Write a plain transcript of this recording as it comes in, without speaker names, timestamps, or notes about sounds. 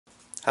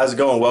How's it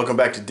going? Welcome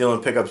back to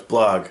Dylan Pickup's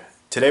blog.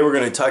 Today we're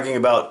going to be talking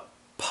about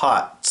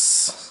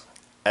pots,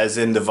 as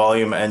in the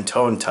volume and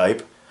tone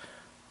type,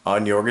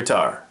 on your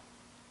guitar.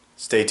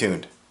 Stay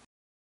tuned.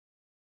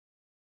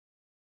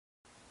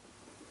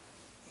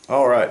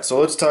 Alright, so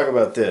let's talk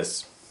about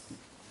this.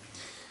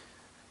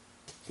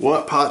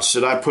 What pots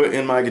should I put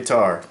in my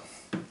guitar?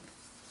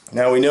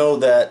 Now we know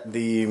that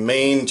the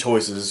main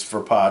choices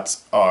for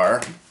pots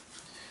are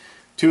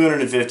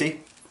 250K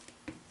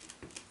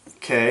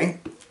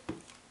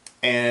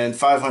and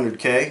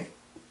 500K,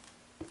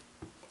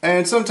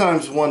 and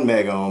sometimes 1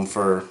 mega ohm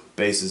for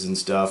basses and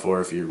stuff,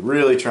 or if you're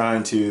really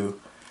trying to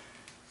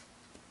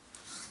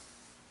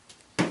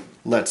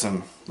let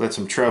some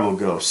treble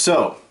go.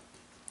 So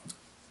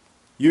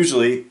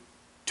usually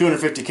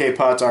 250K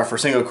pots are for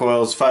single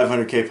coils,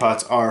 500K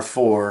pots are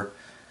for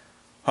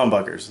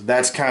humbuckers.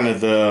 That's kind of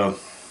the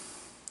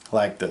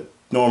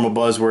normal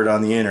buzzword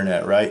on the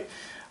internet, right?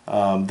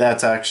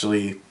 That's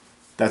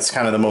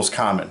kind of the most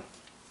common.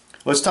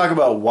 Let's talk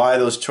about why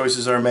those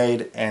choices are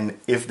made and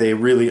if they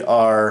really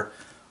are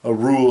a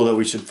rule that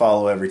we should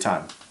follow every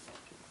time.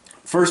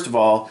 First of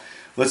all,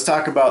 let's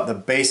talk about the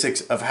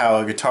basics of how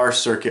a guitar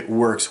circuit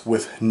works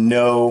with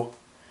no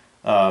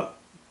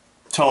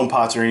tone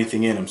pots or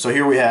anything in them. So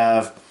here we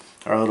have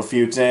our little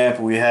Fuchs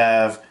amp, we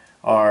have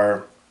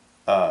our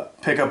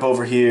pickup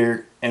over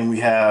here, and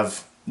we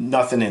have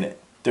nothing in it.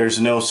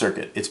 There's no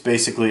circuit. It's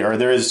basically, or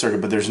there is a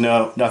circuit, but there's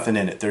nothing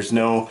in it. There's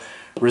no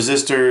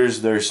resistors,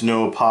 there's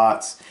no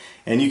pots.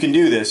 And you can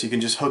do this. You can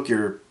just hook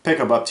your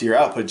pickup up to your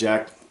output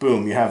jack.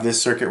 Boom, you have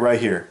this circuit right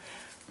here.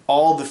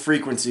 All the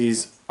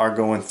frequencies are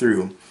going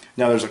through.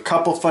 Now there's a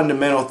couple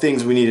fundamental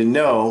things we need to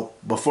know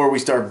before we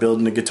start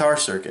building a guitar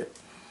circuit.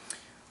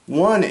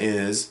 One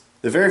is,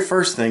 the very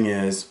first thing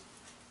is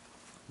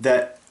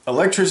that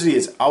electricity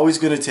is always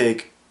going to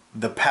take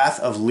the path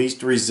of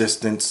least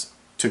resistance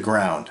to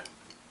ground.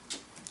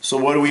 So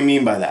what do we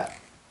mean by that?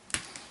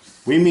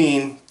 We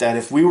mean that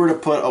if we were to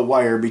put a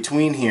wire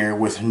between here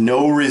with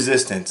no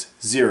resistance,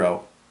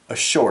 zero, a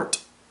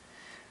short,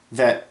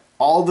 that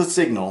all the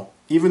signal,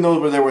 even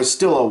though there was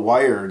still a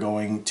wire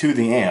going to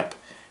the amp,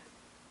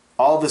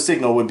 all the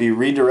signal would be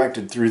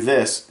redirected through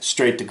this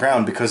straight to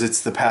ground because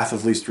it's the path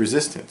of least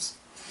resistance.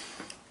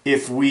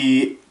 If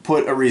we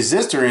put a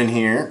resistor in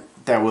here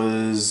that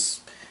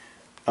was,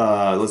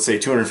 let's say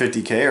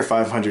 250K or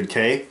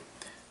 500K,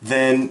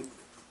 then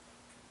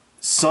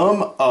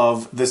some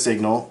of the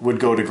signal would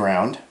go to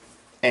ground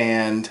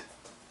and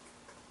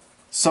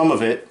some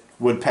of it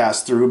would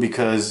pass through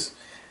because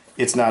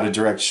it's not a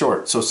direct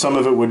short. So some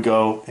of it would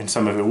go and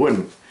some of it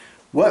wouldn't.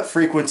 What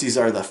frequencies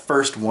are the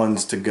first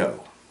ones to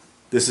go?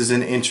 This is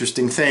an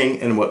interesting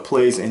thing and what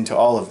plays into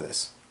all of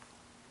this.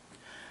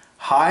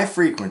 High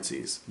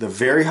frequencies, the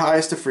very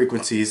highest of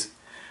frequencies,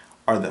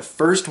 are the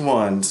first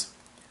ones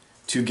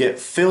to get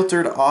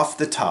filtered off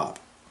the top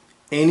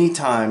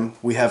anytime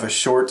we have a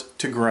short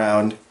to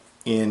ground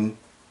in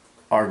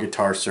our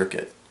guitar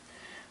circuit.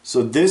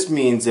 So this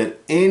means that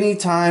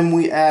anytime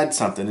we add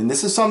something, and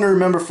this is something to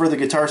remember for the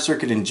guitar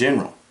circuit in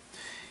general,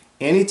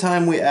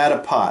 anytime we add a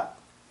pot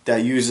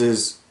that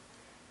uses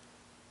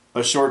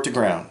a short to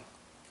ground,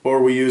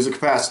 or we use a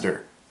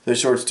capacitor that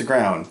shorts to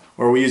ground,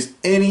 or we use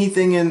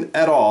anything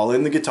at all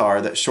in the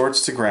guitar that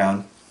shorts to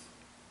ground,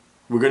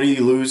 we're going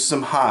to lose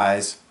some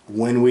highs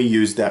when we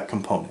use that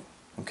component.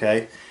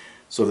 Okay?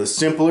 So the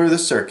simpler the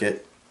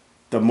circuit,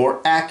 the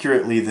more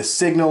accurately the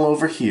signal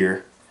over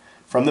here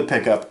from the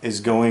pickup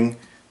is going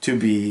to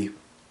be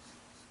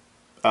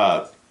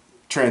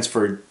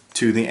transferred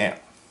to the amp.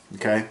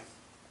 Okay?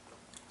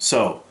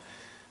 So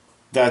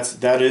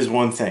that is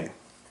one thing.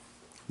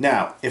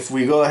 Now, if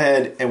we go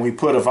ahead and we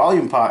put a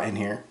volume pot in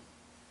here,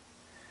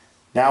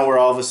 now we're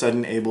all of a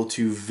sudden able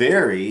to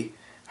vary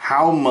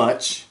how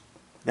much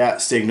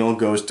that signal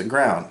goes to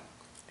ground.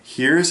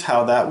 Here's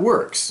how that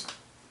works.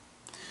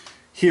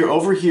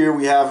 Over here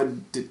we have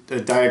a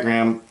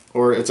diagram,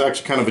 or it's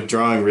actually kind of a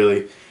drawing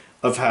really,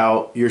 of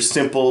how your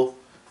simple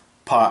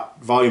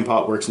volume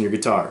pot works in your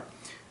guitar.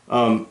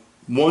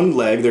 One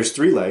leg, there's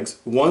 3 legs,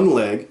 one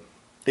leg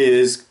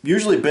is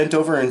usually bent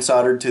over and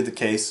soldered to the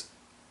case,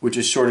 which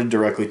is shorted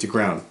directly to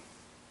ground.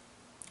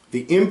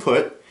 The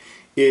input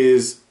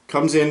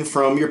comes in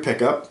from your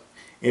pickup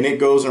and it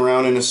goes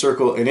around in a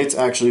circle, and it's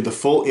actually the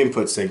full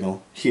input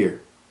signal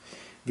here.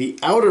 The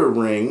outer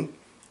ring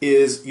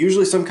is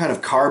usually some kind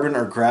of carbon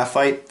or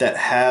graphite that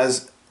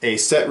has a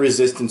set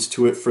resistance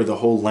to it for the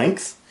whole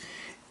length,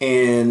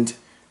 and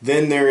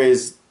then there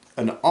is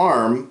an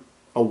arm,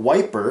 a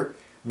wiper,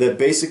 that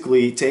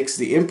basically takes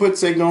the input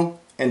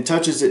signal and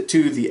touches it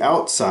to the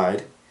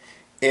outside,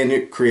 and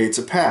it creates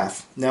a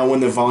path. Now when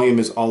the volume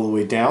is all the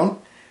way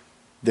down,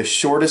 the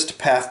shortest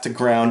path to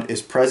ground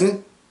is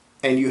present,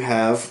 and you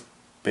have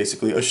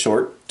basically a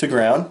short to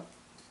ground,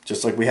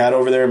 just like we had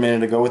over there a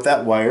minute ago with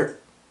that wire,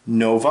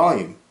 no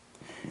volume.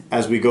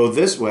 As we go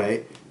this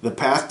way, the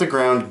path to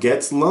ground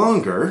gets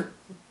longer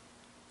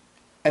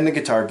and the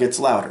guitar gets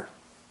louder.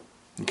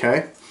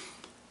 Okay?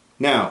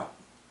 Now,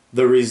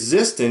 the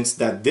resistance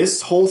that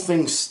this whole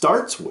thing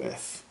starts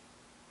with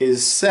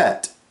is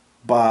set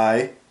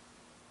by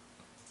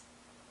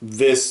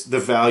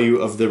the value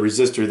of the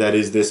resistor that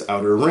is this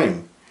outer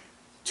ring.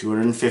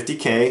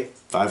 250K,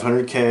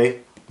 500K,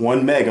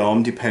 1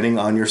 megohm, depending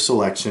on your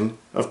selection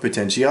of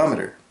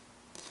potentiometer.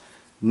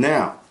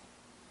 Now,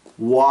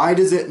 why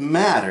does it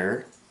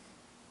matter?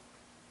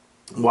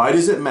 Why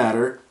does it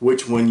matter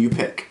which one you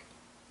pick?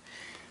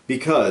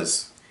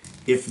 Because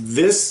if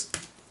this,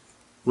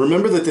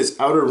 remember that this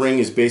outer ring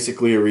is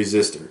basically a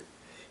resistor.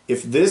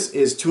 If this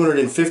is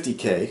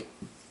 250K,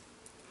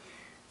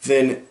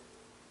 then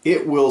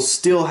it will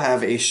still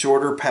have a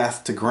shorter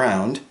path to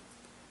ground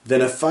than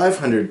a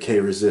 500K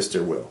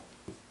resistor will.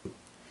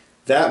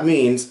 That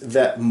means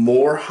that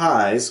more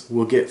highs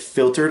will get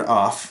filtered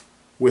off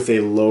with a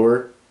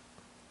lower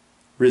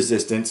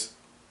resistance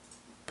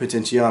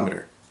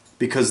potentiometer,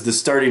 because the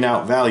starting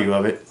out value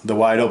of it, the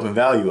wide open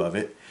value of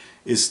it,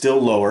 is still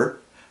lower,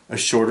 a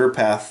shorter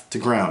path to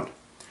ground.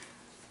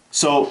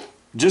 So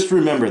just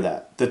remember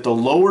that the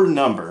lower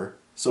number,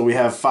 so we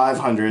have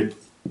 500,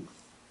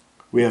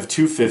 we have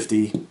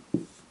 250,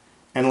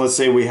 and let's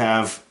say we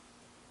have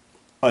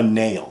a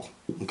nail,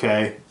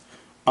 okay?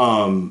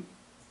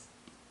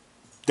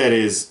 That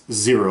is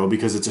 0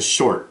 because it's a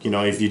short. You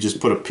know, if you just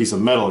put a piece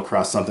of metal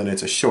across something,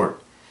 it's a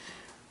short.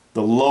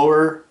 The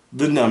lower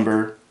the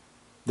number,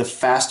 the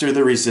faster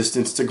the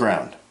resistance to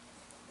ground.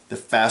 The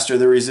faster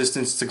the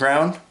resistance to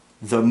ground,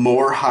 the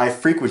more high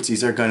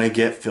frequencies are going to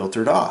get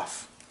filtered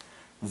off.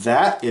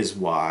 That is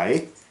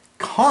why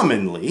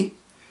commonly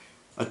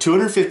a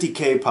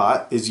 250K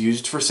pot is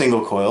used for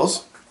single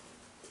coils,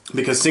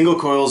 because single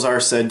coils are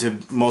said to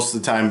most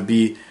of the time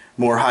be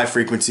more high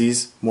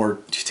frequencies, more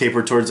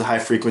tapered towards the high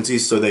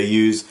frequencies, so they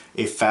use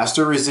a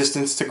faster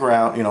resistance to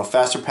ground, you know,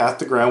 faster path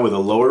to ground with a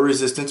lower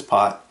resistance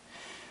pot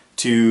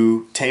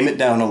to tame it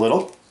down a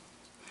little.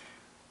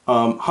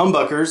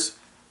 Humbuckers,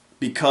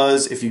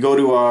 because if you go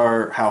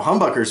to how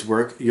humbuckers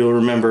work, you'll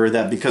remember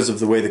that because of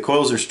the way the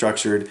coils are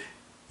structured,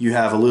 you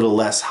have a little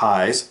less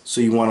highs, so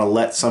you want to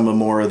let some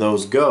more of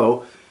those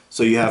go,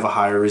 so you have a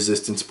higher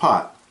resistance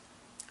pot.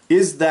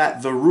 Is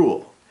that the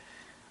rule?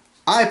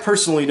 I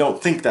personally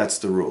don't think that's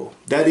the rule.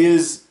 That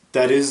is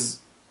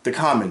the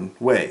common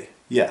way,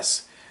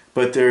 yes.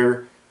 But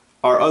there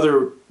are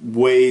other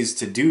ways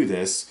to do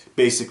this.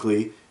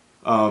 Basically,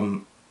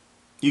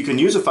 you can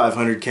use a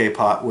 500K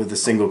pot with a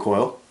single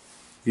coil.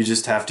 You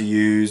just have to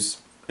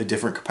use a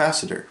different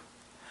capacitor.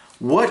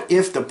 What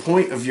if the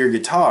point of your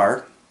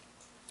guitar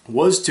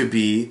was to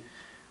be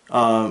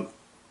a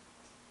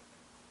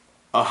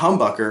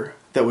humbucker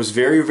that was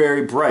very,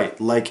 very bright,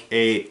 like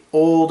a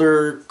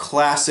older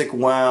classic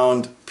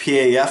wound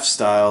PAF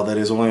style that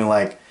is only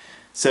like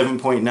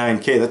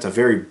 7.9K. That's a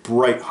very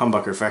bright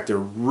humbucker. In fact, they're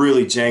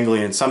really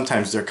jangly, and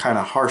sometimes they're kind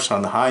of harsh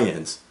on the high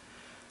ends.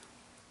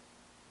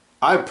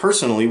 I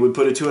personally would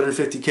put a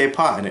 250K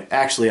pot in it.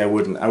 Actually, I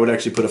wouldn't. I would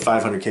actually put a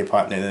 500K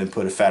pot in it and then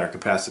put a fatter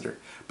capacitor.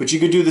 But you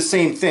could do the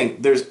same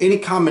thing. There's any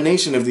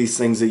combination of these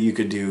things that you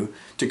could do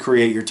to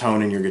create your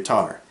tone in your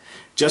guitar.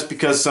 Just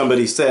because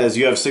somebody says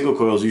you have single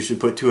coils, you should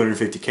put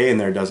 250K in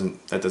there,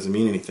 that doesn't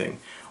mean anything.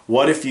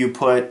 What if you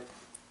put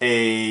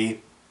a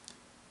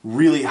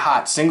really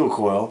hot single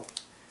coil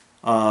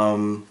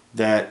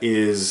that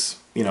is,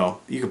 you know,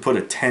 you could put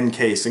a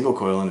 10K single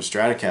coil in a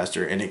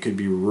Stratocaster and it could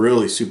be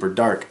really super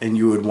dark, and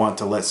you would want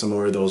to let some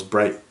more of those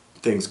bright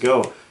things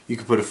go. You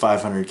could put a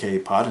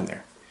 500K pot in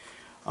there.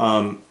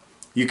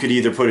 You could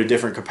either put a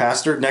different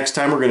capacitor. Next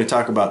time we're going to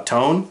talk about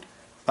tone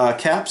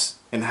caps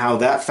and how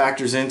that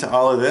factors into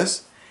all of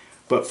this.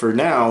 But for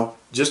now,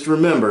 just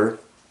remember,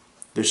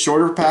 the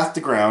shorter path to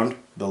ground,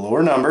 the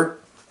lower number,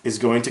 is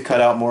going to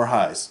cut out more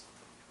highs.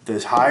 The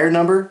higher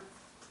number,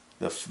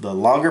 the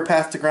longer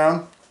path to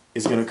ground,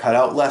 is going to cut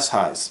out less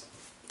highs.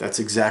 That's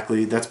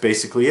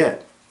basically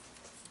it.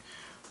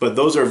 But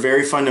those are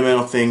very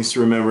fundamental things to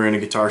remember in a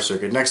guitar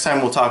circuit. Next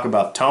time we'll talk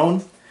about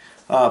tone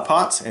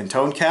pots and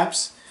tone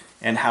caps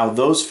and how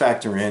those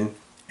factor in,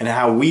 and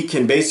how we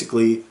can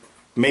basically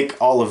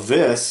make all of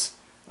this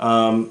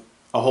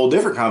a whole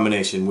different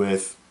combination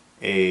with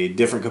a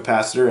different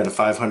capacitor and a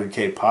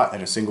 500K pot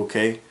and a single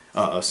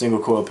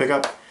coil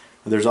pickup.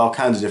 There's all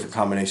kinds of different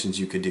combinations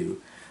you could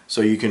do.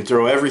 So you can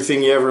throw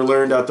everything you ever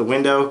learned out the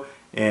window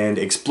and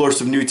explore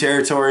some new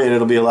territory, and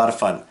it'll be a lot of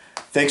fun.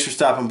 Thanks for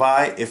stopping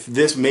by. If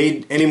this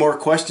made any more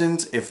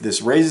questions, if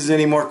this raises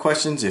any more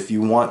questions, if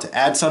you want to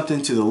add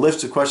something to the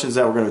list of questions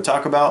that we're going to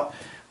talk about,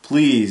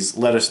 please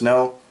let us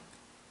know.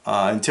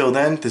 Until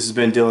then, this has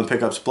been Dylan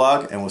Pickup's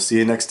blog, and we'll see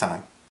you next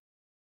time.